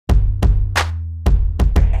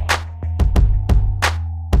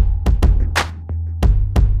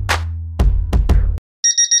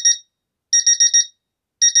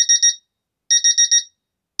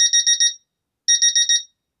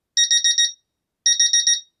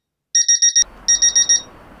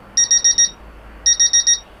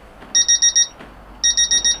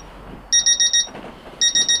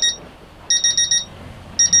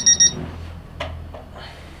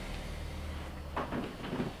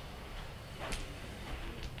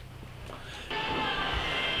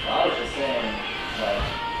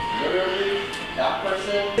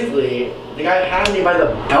basically, the guy had me by the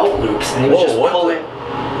belt loops, and he was just pulling.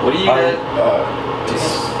 What do you get?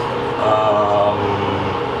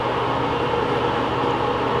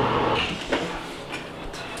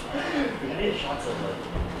 I need shots of it.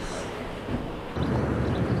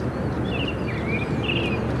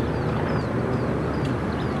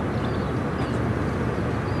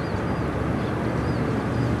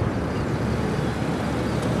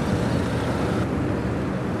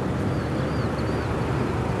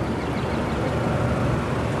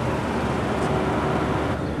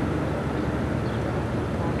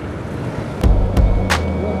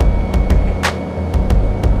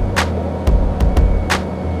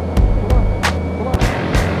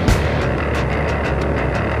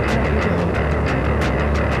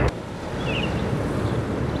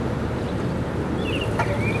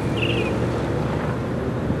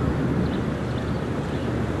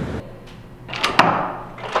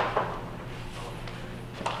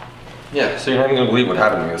 Yeah, so you're not even gonna believe what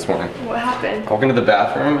happened to me this morning. What happened? I walk into the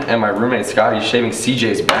bathroom and my roommate Scott, he's shaving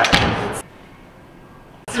CJ's back.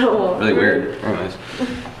 So Really weird. Anyways.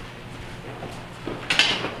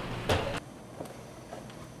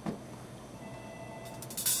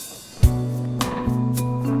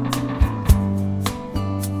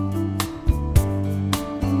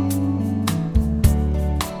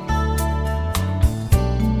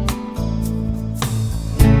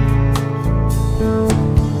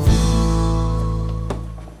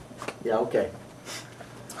 Yeah, okay.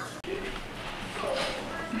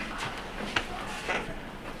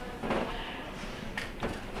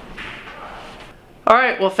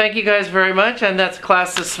 Alright, well thank you guys very much, and that's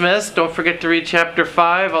class dismissed. Don't forget to read chapter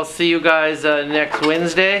 5. I'll see you guys next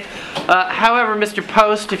Wednesday. However, Mr.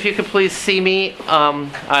 Post, if you could please see me,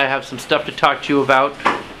 I have some stuff to talk to you about.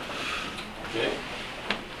 Okay.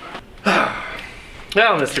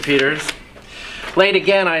 Well, Mr. Peters, late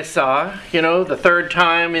again I saw, you know, the third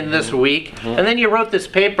time in this week, and then you wrote this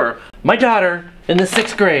paper. My daughter in the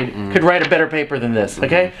 6th grade could write a better paper than this,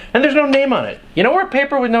 okay? And there's no name on it. You know where a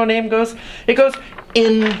paper with no name goes? It goes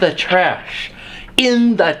in the trash.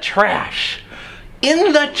 In the trash.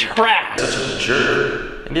 In the trash. Such a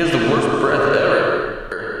jerk. And he has the worst breath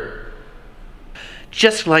ever.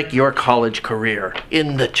 Just like your college career.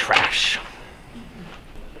 In the trash.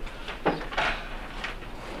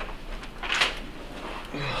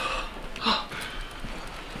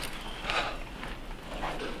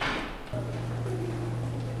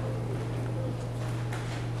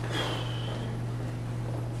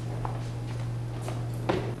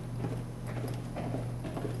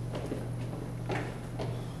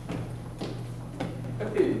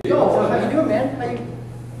 Yo, how you doing, man? How you?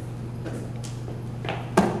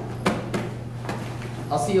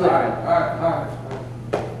 I'll see you later. Alright.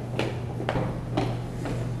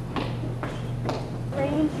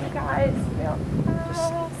 range, you guys, real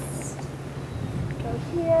fast. Go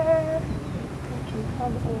here. You can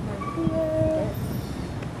come over here.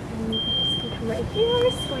 And you can just come right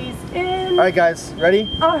here. Squeeze in. All right, guys,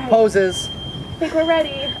 ready? All right. Poses. I think we're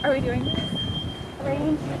ready. Are we doing this?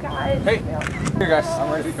 Range, you guys. Hey, real here guys,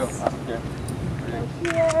 I'm ready to go. Here. Go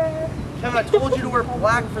here. Kevin, I told you to wear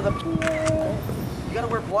black for the. Here. You gotta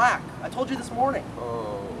wear black. I told you this morning.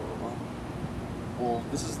 Oh. Well,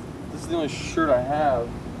 this is the only shirt I have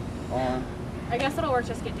on. I guess it'll work.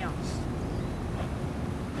 Just get down.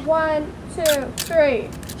 1, 2, 3.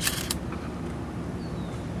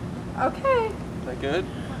 Okay. Is that good?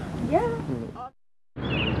 Yeah.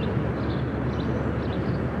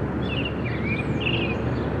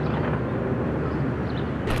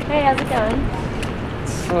 Hey, how's it going?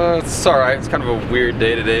 It's alright. It's kind of a weird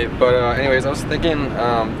day today. But anyways, I was thinking,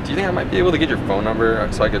 do you think I might be able to get your phone number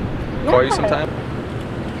so I could call you sometime?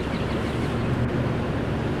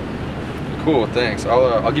 Cool, thanks.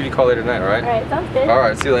 I'll give you a call later tonight, alright? Alright, sounds good.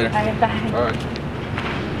 Alright, see you later. Alright, bye. Alright.